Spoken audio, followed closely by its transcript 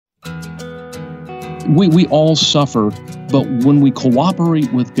We all suffer, but when we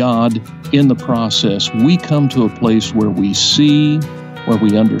cooperate with God in the process, we come to a place where we see, where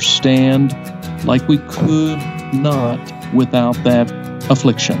we understand, like we could not without that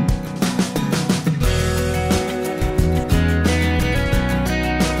affliction.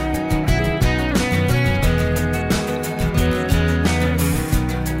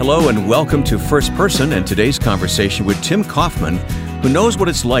 Hello and welcome to First Person and today's conversation with Tim Kaufman, who knows what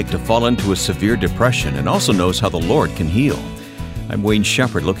it's like to fall into a severe depression and also knows how the Lord can heal. I'm Wayne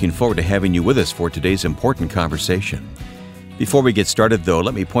Shepherd, looking forward to having you with us for today's important conversation. Before we get started, though,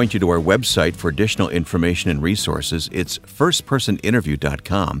 let me point you to our website for additional information and resources. It's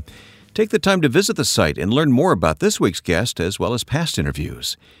firstpersoninterview.com. Take the time to visit the site and learn more about this week's guest as well as past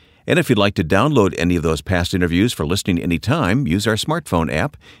interviews. And if you'd like to download any of those past interviews for listening anytime, use our smartphone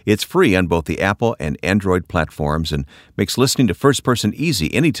app. It's free on both the Apple and Android platforms and makes listening to First Person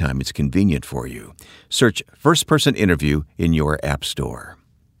easy anytime it's convenient for you. Search First Person Interview in your app store.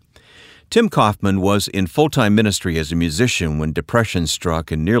 Tim Kaufman was in full-time ministry as a musician when depression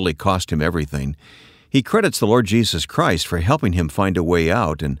struck and nearly cost him everything. He credits the Lord Jesus Christ for helping him find a way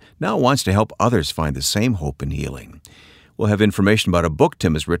out and now wants to help others find the same hope and healing. We'll have information about a book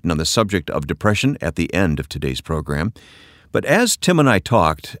Tim has written on the subject of depression at the end of today's program. But as Tim and I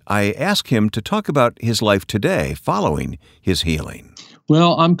talked, I asked him to talk about his life today following his healing.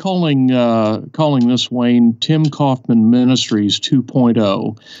 Well, I'm calling this, Wayne, Tim Kaufman Ministries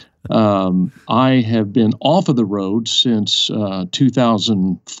 2.0. I have been off of the road since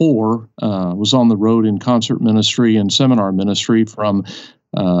 2004. Was on the road in concert ministry and seminar ministry from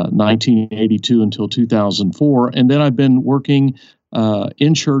 1982 until 2004. And then I've been working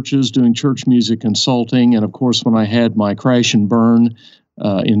in churches, doing church music consulting. And of course, when I had my crash and burn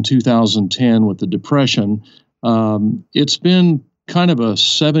in 2010 with the depression, it's been kind of a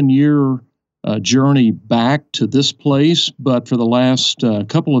 7-year journey back to this place. But for the last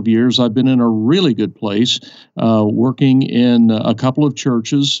couple of years, I've been in a really good place, working in a couple of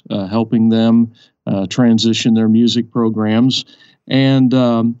churches, helping them transition their music programs. And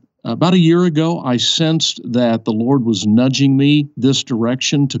about a year ago, I sensed that the Lord was nudging me this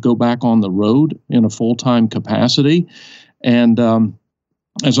direction to go back on the road in a full-time capacity. And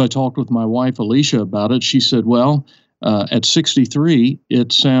as I talked with my wife, Alicia, about it, she said, well, at 63,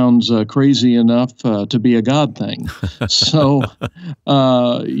 it sounds crazy enough to be a God thing. So,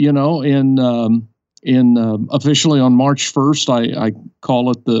 officially on March 1st, I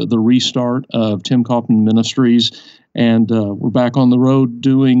call it the restart of Tim Kaufman Ministries. And we're back on the road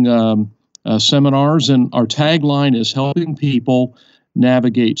doing seminars, and our tagline is helping people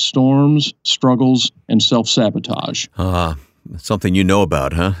navigate storms, struggles, and self-sabotage. Something you know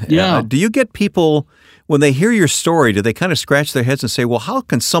about, huh? Yeah. Do you get people, when they hear your story, do they kind of scratch their heads and say, well, how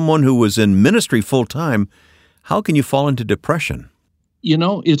can someone who was in ministry full-time, how can you fall into depression? You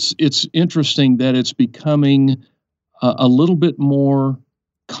know, it's interesting that it's becoming a little bit more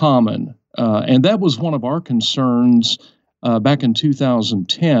common. And that was one of our concerns back in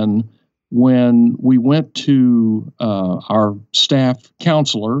 2010 when we went to our staff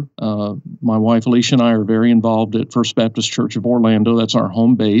counselor. My wife, Alicia, and I are very involved at First Baptist Church of Orlando. That's our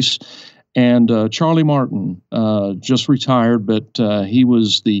home base. And Charlie Martin just retired, but he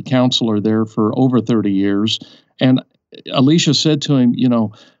was the counselor there for over 30 years. And Alicia said to him,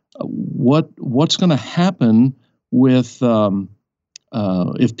 what's going to happen with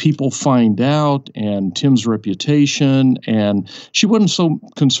if people find out, and Tim's reputation? And she wasn't so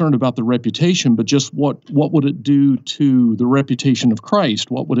concerned about the reputation, but just what would it do to the reputation of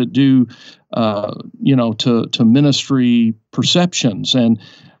Christ? What would it do, to ministry perceptions? And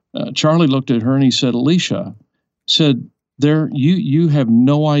Charlie looked at her and he said, Alicia, you have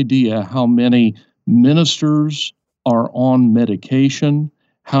no idea how many ministers are on medication,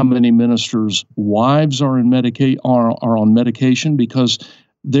 how many ministers' wives are on medication, because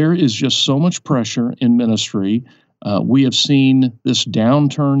there is just so much pressure in ministry. We have seen this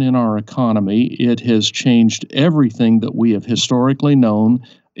downturn in our economy. It has changed everything that we have historically known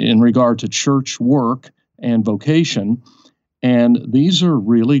in regard to church work and vocation. And these are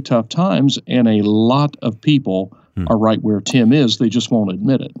really tough times, and a lot of people are right where Tim is. They just won't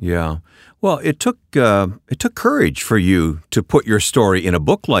admit it. Yeah. Well, it took courage for you to put your story in a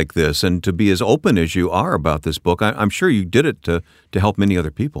book like this and to be as open as you are about this book. I'm sure you did it to help many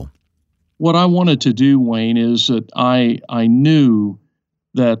other people. What I wanted to do, Wayne, is that I knew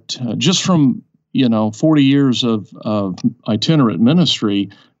that just from 40 years of itinerant ministry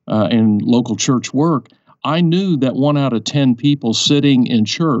and local church work, I knew that 1 out of 10 people sitting in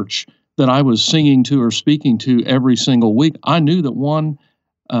church that I was singing to or speaking to every single week, I knew that one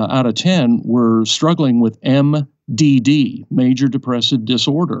out of 10 were struggling with MDD, major depressive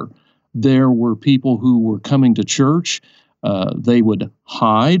disorder. There were people who were coming to church. They would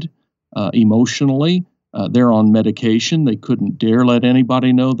hide emotionally. They're on medication. They couldn't dare let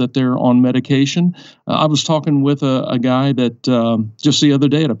anybody know that they're on medication. I was talking with a guy that just the other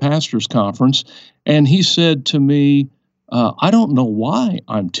day at a pastor's conference, and he said to me, I don't know why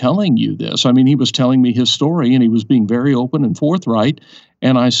I'm telling you this. I mean, he was telling me his story, and he was being very open and forthright.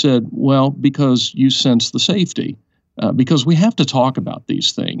 And I said, well, because you sense the safety. Because we have to talk about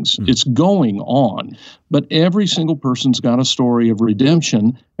these things. It's going on. But every single person's got a story of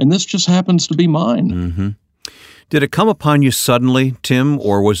redemption, and this just happens to be mine. Mm-hmm. Did it come upon you suddenly, Tim,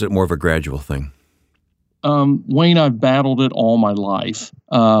 or was it more of a gradual thing? Wayne, I've battled it all my life.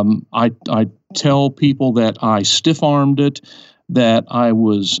 I tell people that I stiff-armed it, that I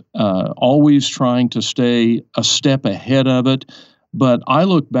was always trying to stay a step ahead of it. But I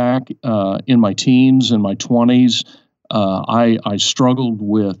look back in my teens and my 20s, I struggled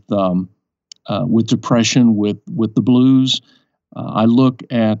with depression, with the blues. I look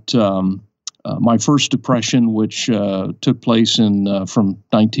at my first depression, which took place in from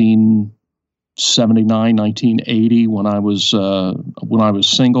 1979, 1980, when I was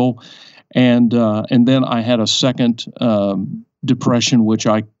single, and then I had a second depression, which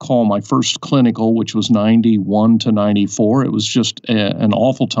I call my first clinical, which was 91 to 94. It was just an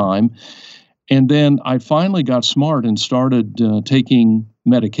awful time. And then I finally got smart and started taking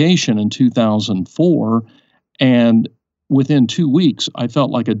medication in 2004. And within 2 weeks, I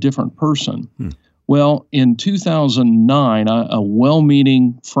felt like a different person. Well, in 2009, a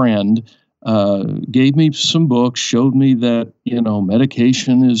well-meaning friend gave me some books, showed me that,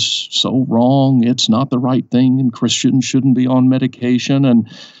 medication is so wrong. It's not the right thing, and Christians shouldn't be on medication.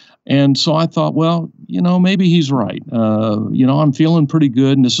 And so I thought, well, maybe he's right. I'm feeling pretty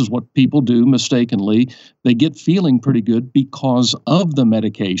good, and this is what people do mistakenly. They get feeling pretty good because of the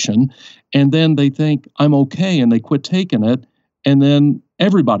medication, and then they think I'm okay, and they quit taking it, and then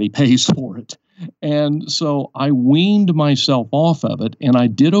everybody pays for it. And so I weaned myself off of it, and I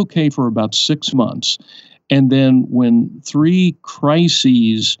did okay for about 6 months. And then when 3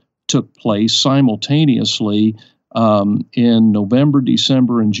 crises took place simultaneously in November,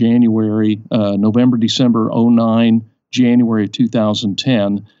 December, and January, November, December 2009, January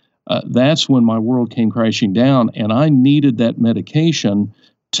 2010, that's when my world came crashing down, and I needed that medication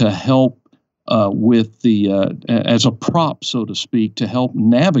to help with as a prop, so to speak, to help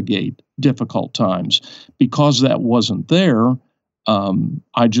navigate difficult times. Because that wasn't there,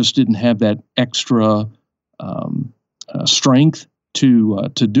 I just didn't have that extra strength to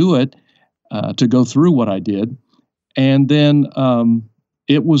do it, to go through what I did. And then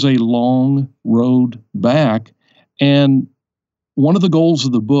it was a long road back. And one of the goals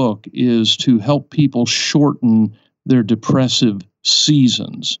of the book is to help people shorten their depressive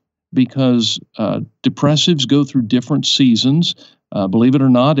seasons, because depressives go through different seasons. Believe it or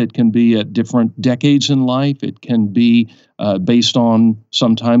not, it can be at different decades in life. It can be based on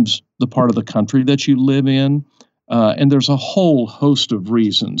sometimes the part of the country that you live in. And there's a whole host of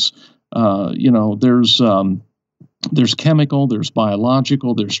reasons. There's chemical, there's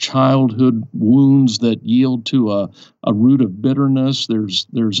biological, there's childhood wounds that yield to a root of bitterness.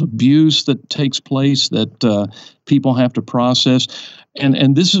 There's abuse that takes place that people have to process.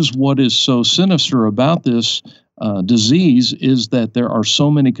 And this is what is so sinister about this disease, is that there are so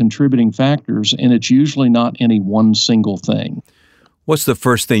many contributing factors, and it's usually not any one single thing. What's the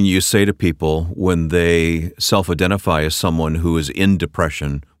first thing you say to people when they self-identify as someone who is in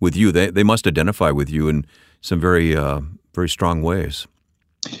depression with you? They must identify with you in some very, very strong ways.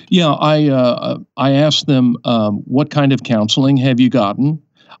 Yeah, I ask them, what kind of counseling have you gotten?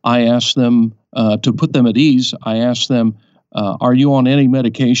 I ask them, to put them at ease, I ask them, are you on any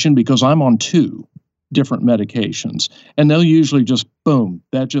medication? Because I'm on 2 different medications. And they'll usually just, boom,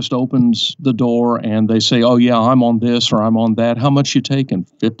 that just opens the door, and they say, oh, yeah, I'm on this or I'm on that. How much you taking?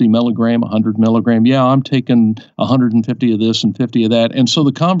 50 milligram, 100 milligram? Yeah, I'm taking 150 of this and 50 of that. And so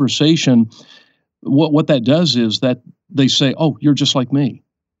the conversation, what that does is that they say, oh, you're just like me.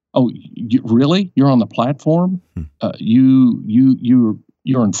 Oh, really? You're on the platform? You're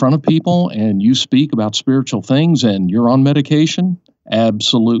in front of people and you speak about spiritual things and you're on medication?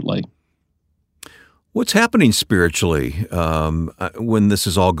 Absolutely. What's happening spiritually when this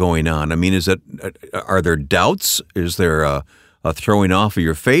is all going on? I mean, are there doubts? Is there a throwing off of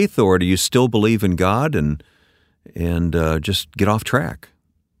your faith, or do you still believe in God and just get off track?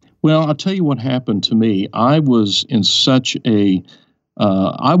 Well, I'll tell you what happened to me. I was in such I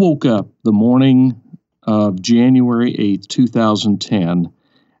woke up the morning of January 8th, 2010,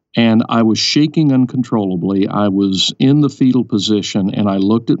 And I was shaking uncontrollably. I was in the fetal position, and I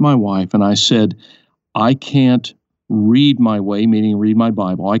looked at my wife and I said, I can't read my way, meaning read my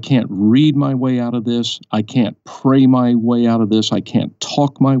Bible. I can't read my way out of this. I can't pray my way out of this. I can't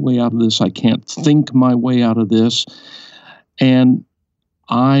talk my way out of this. I can't think my way out of this. And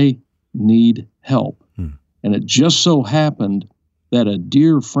I need help. And it just so happened that a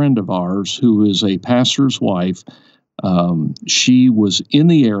dear friend of ours, who is a pastor's wife, she was in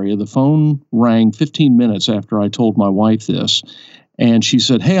the area. The phone rang 15 minutes after I told my wife this. And she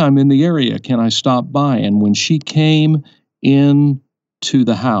said, hey, I'm in the area. Can I stop by? And when she came in to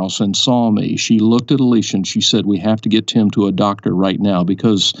the house and saw me, she looked at Alicia and she said, we have to get Tim to a doctor right now,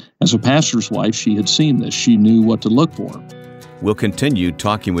 because as a pastor's wife, she had seen this. She knew what to look for. We'll continue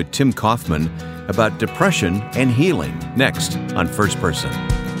talking with Tim Kaufman about depression and healing next on First Person.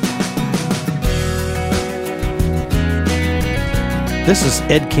 This is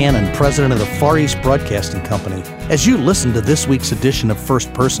Ed Cannon, president of the Far East Broadcasting Company. As you listen to this week's edition of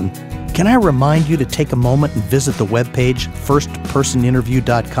First Person, can I remind you to take a moment and visit the webpage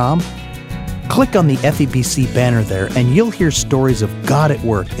firstpersoninterview.com? Click on the FEBC banner there, and you'll hear stories of God at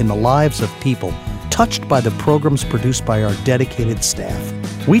work in the lives of people touched by the programs produced by our dedicated staff.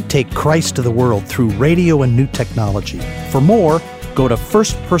 We take Christ to the world through radio and new technology. For more, go to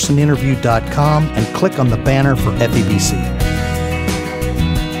firstpersoninterview.com and click on the banner for FEBC.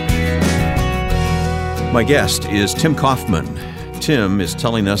 My guest is Tim Kaufman. Tim is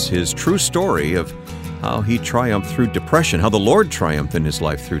telling us his true story of how he triumphed through depression, how the Lord triumphed in his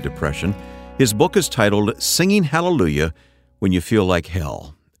life through depression. His book is titled Singing Hallelujah When You Feel Like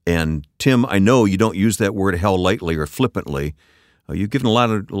Hell. And Tim, I know you don't use that word hell lightly or flippantly. You've given a lot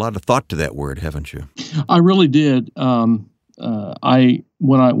of thought to that word, haven't you? I really did. When I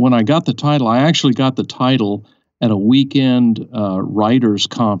got the title, I actually got the title at a weekend writers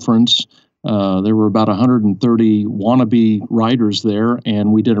conference. There were about 130 wannabe writers there,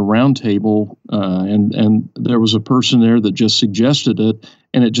 and we did a roundtable, and there was a person there that just suggested it,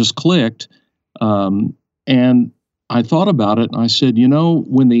 and it just clicked. And I thought about it, and I said,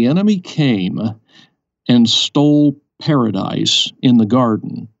 when the enemy came and stole paradise in the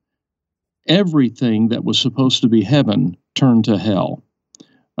garden, everything that was supposed to be heaven turned to hell.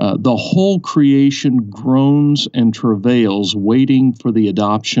 The whole creation groans and travails, waiting for the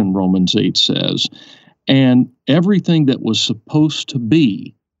adoption, Romans 8 says. And everything that was supposed to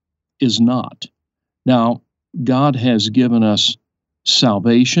be is not. Now, God has given us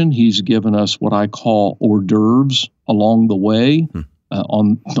salvation. He's given us what I call hors d'oeuvres along the way,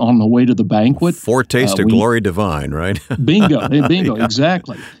 on the way to the banquet. Foretaste of glory divine, right? Bingo, Yeah.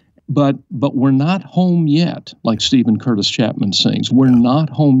 Exactly. But we're not home yet, like Stephen Curtis Chapman sings. We're not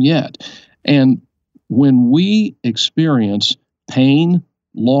home yet. And when we experience pain,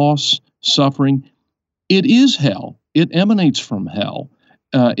 loss, suffering, it is hell. It emanates from hell.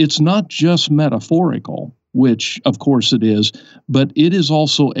 It's not just metaphorical, which of course it is, but it is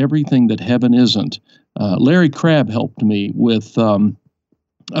also everything that heaven isn't. Larry Crabb helped me with the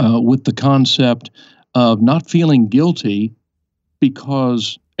concept of not feeling guilty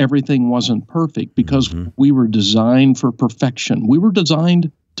because everything wasn't perfect, because we were designed for perfection. We were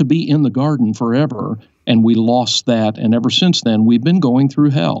designed to be in the garden forever, and we lost that. And ever since then, we've been going through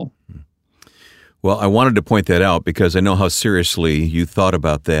hell. Well, I wanted to point that out because I know how seriously you thought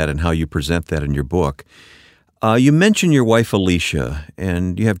about that and how you present that in your book. You mentioned your wife, Alicia,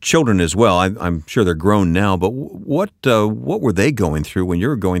 and you have children as well. I'm sure they're grown now, but what were they going through when you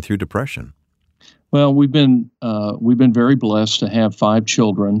were going through depression? Well, we've been very blessed to have 5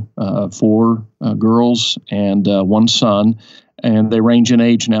 children, 4 girls and 1 son, and they range in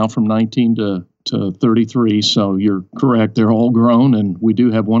age now from 19 to 33. So you're correct; they're all grown, and we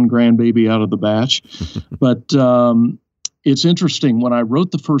do have 1 grandbaby out of the batch. But it's interesting. When I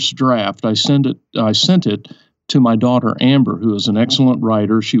wrote the first draft, I sent it to my daughter Amber, who is an excellent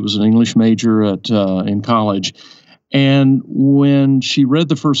writer. She was an English major in college. And when she read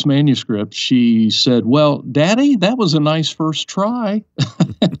the first manuscript, she said, well, Daddy, that was a nice first try.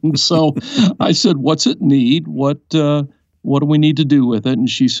 And so I said, what's it need? What do we need to do with it? And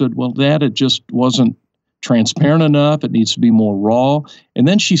she said, well, Dad, it just wasn't transparent enough. It needs to be more raw. And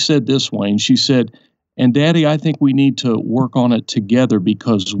then she said this, Wayne, she said, and Daddy, I think we need to work on it together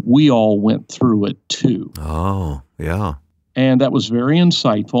because we all went through it too. Oh, yeah. And that was very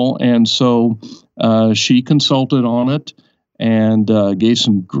insightful. And so she consulted on it and gave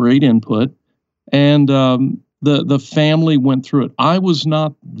some great input. And the family went through it. I was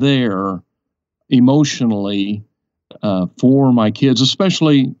not there emotionally for my kids,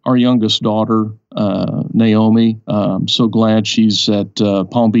 especially our youngest daughter, Naomi. I'm so glad she's at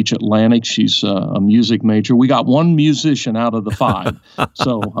Palm Beach Atlantic. She's a music major. We got one musician out of the 5,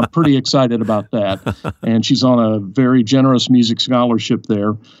 so I'm pretty excited about that. And she's on a very generous music scholarship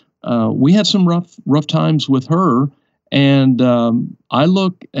there. We had some rough times with her, and I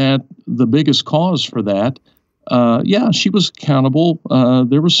look at the biggest cause for that. She was accountable.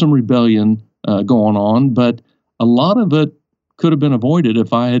 There was some rebellion going on, but a lot of it could have been avoided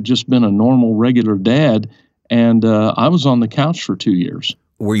if I had just been a normal, regular dad, and I was on the couch for 2 years.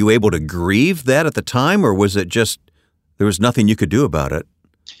 Were you able to grieve that at the time, or was it just there was nothing you could do about it?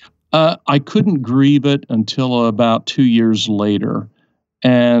 I couldn't grieve it until about 2 years later,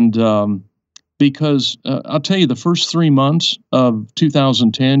 and because I'll tell you, the first 3 months of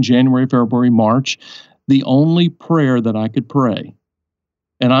 2010, January, February, March, the only prayer that I could pray,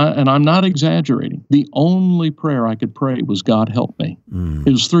 and I'm not exaggerating, the only prayer I could pray was, God help me.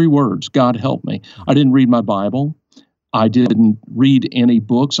 It was 3 words, God help me. I didn't read my Bible. I didn't read any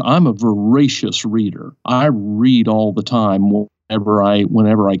books. I'm a voracious reader. I read all the time whenever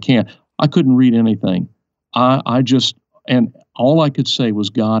I can. I couldn't read anything. And all I could say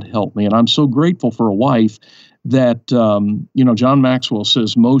was, God help me. And I'm so grateful for a wife that, John Maxwell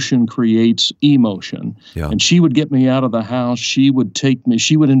says motion creates emotion. Yeah. And she would get me out of the house. She would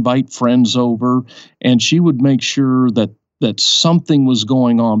invite friends over, and she would make sure that something was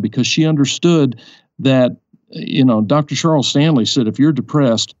going on, because she understood that, Dr. Charles Stanley said, if you're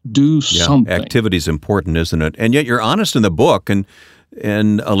depressed, do something. Activity is important, isn't it? And yet you're honest in the book.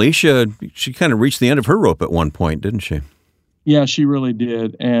 And Alicia, she kind of reached the end of her rope at one point, didn't she? Yeah, she really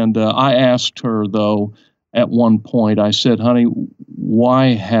did. And I asked her, though, at one point, I said, honey,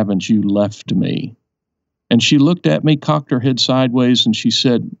 why haven't you left me? And she looked at me, cocked her head sideways, and she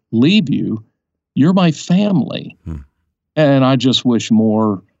said, leave you? You're my family. And I just wish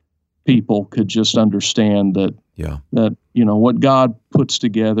more people could just understand that, what God puts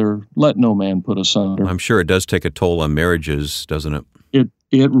together, let no man put asunder. I'm sure it does take a toll on marriages, doesn't it?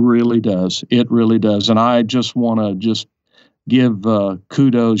 It really does. It really does. And I just want to give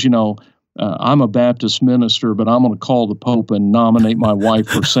kudos. I'm a Baptist minister, but I'm going to call the Pope and nominate my wife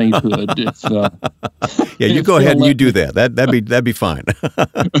for sainthood. You go ahead and you do that. That'd be fine.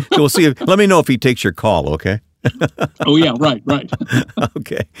 So we'll see. Let me know if he takes your call. Okay. Oh yeah, right.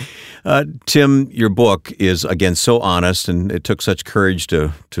 Okay, Tim, your book is again so honest, and it took such courage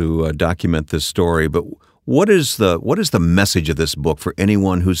to document this story. But what is the message of this book for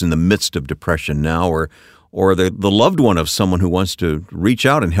anyone who's in the midst of depression now, or the loved one of someone who wants to reach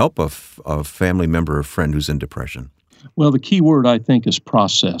out and help a family member or friend who's in depression? Well, the key word, I think, is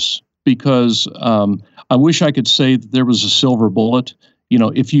process, because I wish I could say that there was a silver bullet.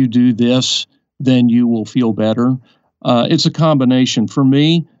 If you do this, then you will feel better. It's a combination. For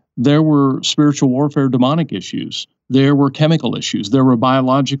me, there were spiritual warfare, demonic issues. There were chemical issues. There were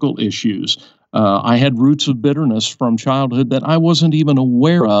biological issues. I had roots of bitterness from childhood that I wasn't even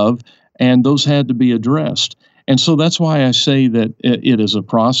aware of, and those had to be addressed. And so that's why I say that it is a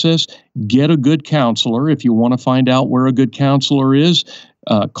process. Get a good counselor. If you want to find out where a good counselor is,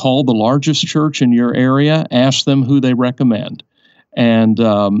 call the largest church in your area, ask them who they recommend. And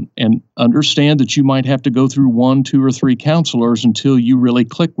understand that you might have to go through 1, 2, or 3 counselors until you really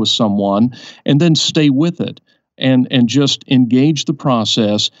click with someone, and then stay with it and just engage the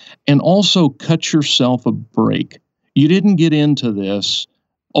process, and also cut yourself a break. You didn't get into this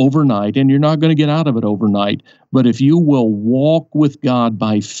overnight, and you're not going to get out of it overnight. But if you will walk with God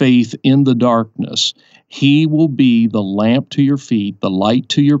by faith in the darkness, He will be the lamp to your feet, the light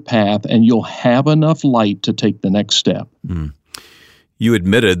to your path, and you'll have enough light to take the next step. You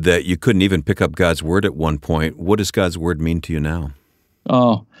admitted that you couldn't even pick up God's Word at one point. What does God's Word mean to you now?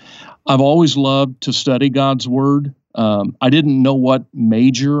 Oh, I've always loved to study God's Word. I didn't know what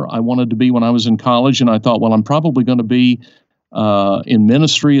major I wanted to be when I was in college, and I thought, well, I'm probably going to be in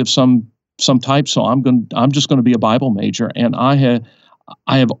ministry of some type, so I'm just going to be a Bible major. And I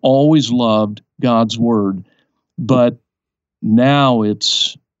have always loved God's Word, but now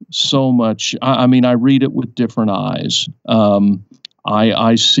it's so much. I read it with different eyes.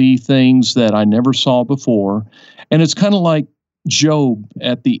 I see things that I never saw before. And it's kind of like Job.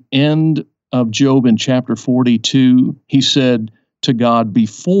 At the end of Job in chapter 42, he said to God,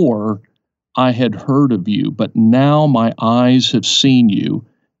 before I had heard of you, but now my eyes have seen you,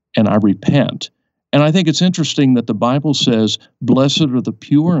 and I repent. And I think it's interesting that the Bible says, blessed are the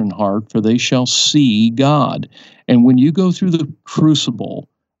pure in heart, for they shall see God. And when you go through the crucible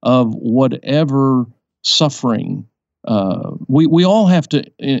of whatever suffering, we all have to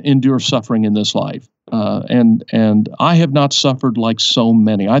endure suffering in this life. And I have not suffered like so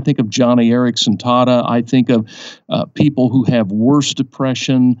many. I think of Johnny Erickson Tada. I think of people who have worse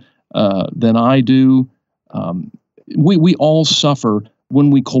depression than I do. We all suffer. When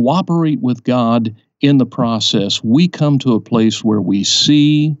we cooperate with God in the process, we come to a place where we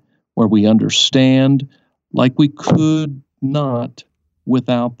see, where we understand, like we could not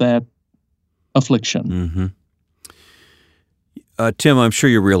without that affliction. Mm-hmm. Tim, I'm sure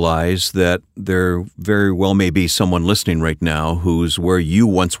you realize that there very well may be someone listening right now who's where you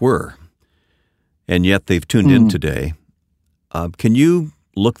once were, and yet they've tuned in today. Can you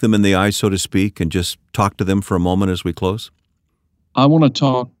look them in the eye, so to speak, and just talk to them for a moment as we close? I want to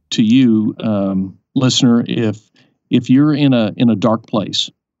talk to you, listener. If you're in a dark place,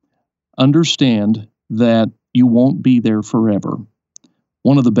 understand that you won't be there forever.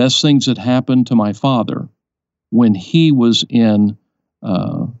 One of the best things that happened to my father when he was in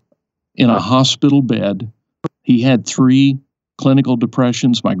a hospital bed, he had 3 clinical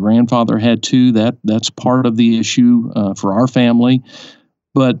depressions. My grandfather had 2. That's part of the issue for our family.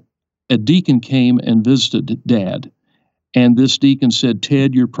 But a deacon came and visited Dad. And this deacon said,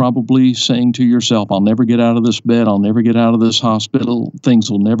 Ted, you're probably saying to yourself, I'll never get out of this bed. I'll never get out of this hospital.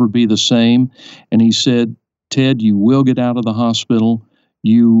 Things will never be the same. And he said, Ted, you will get out of the hospital.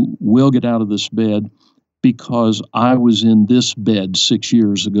 You will get out of this bed, because I was in this bed 6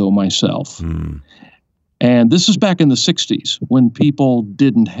 years ago myself. And this is back in the 60s when people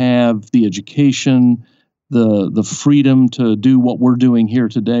didn't have the education, the freedom to do what we're doing here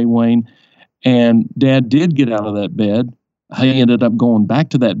today, Wayne. And Dad did get out of that bed. He ended up going back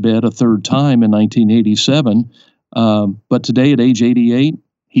to that bed a 3rd time in 1987. But today at age 88,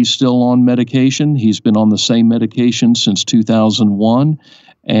 he's still on medication. He's been on the same medication since 2001,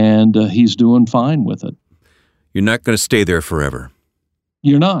 and he's doing fine with it. You're not going to stay there forever.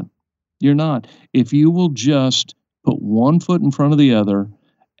 You're not. You're not. If you will just put one foot in front of the other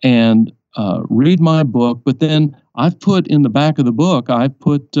and read my book, but then I've put in the back of the book, I've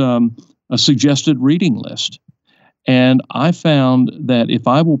put a suggested reading list. And I found that if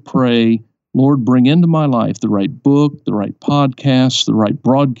I will pray, Lord, bring into my life the right book, the right podcast, the right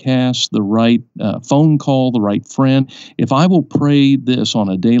broadcast, the right phone call, the right friend, if I will pray this on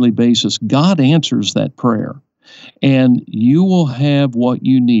a daily basis, God answers that prayer. And you will have what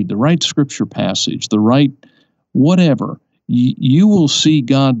you need, the right scripture passage, the right whatever. You will see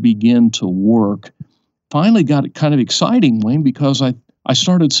God begin to work. Finally got it kind of exciting, Wayne, because I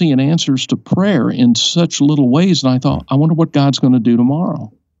started seeing answers to prayer in such little ways. And I thought, I wonder what God's going to do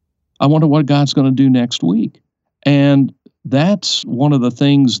tomorrow. I wonder what God's going to do next week. And that's one of the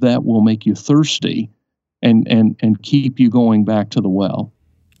things that will make you thirsty and keep you going back to the well.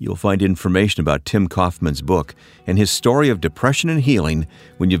 You'll find information about Tim Kaufman's book and his story of depression and healing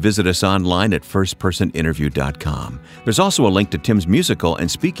when you visit us online at firstpersoninterview.com. There's also a link to Tim's musical and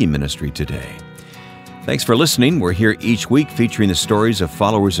speaking ministry today. Thanks for listening. We're here each week featuring the stories of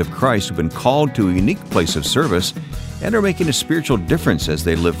followers of Christ who've been called to a unique place of service and are making a spiritual difference as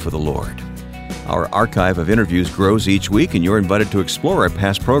they live for the Lord. Our archive of interviews grows each week, and you're invited to explore our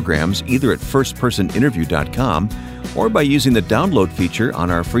past programs either at firstpersoninterview.com or by using the download feature on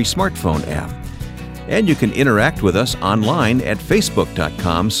our free smartphone app. And you can interact with us online at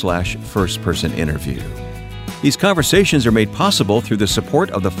facebook.com/firstpersoninterview. These conversations are made possible through the support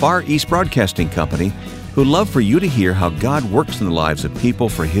of the Far East Broadcasting Company, who love for you to hear how God works in the lives of people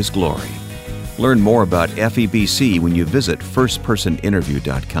for His glory. Learn more about FEBC when you visit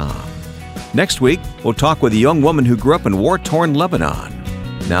firstpersoninterview.com. Next week, we'll talk with a young woman who grew up in war-torn Lebanon.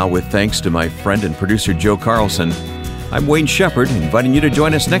 Now, with thanks to my friend and producer Joe Carlson, I'm Wayne Shepherd, inviting you to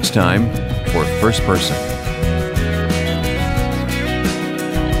join us next time for First Person.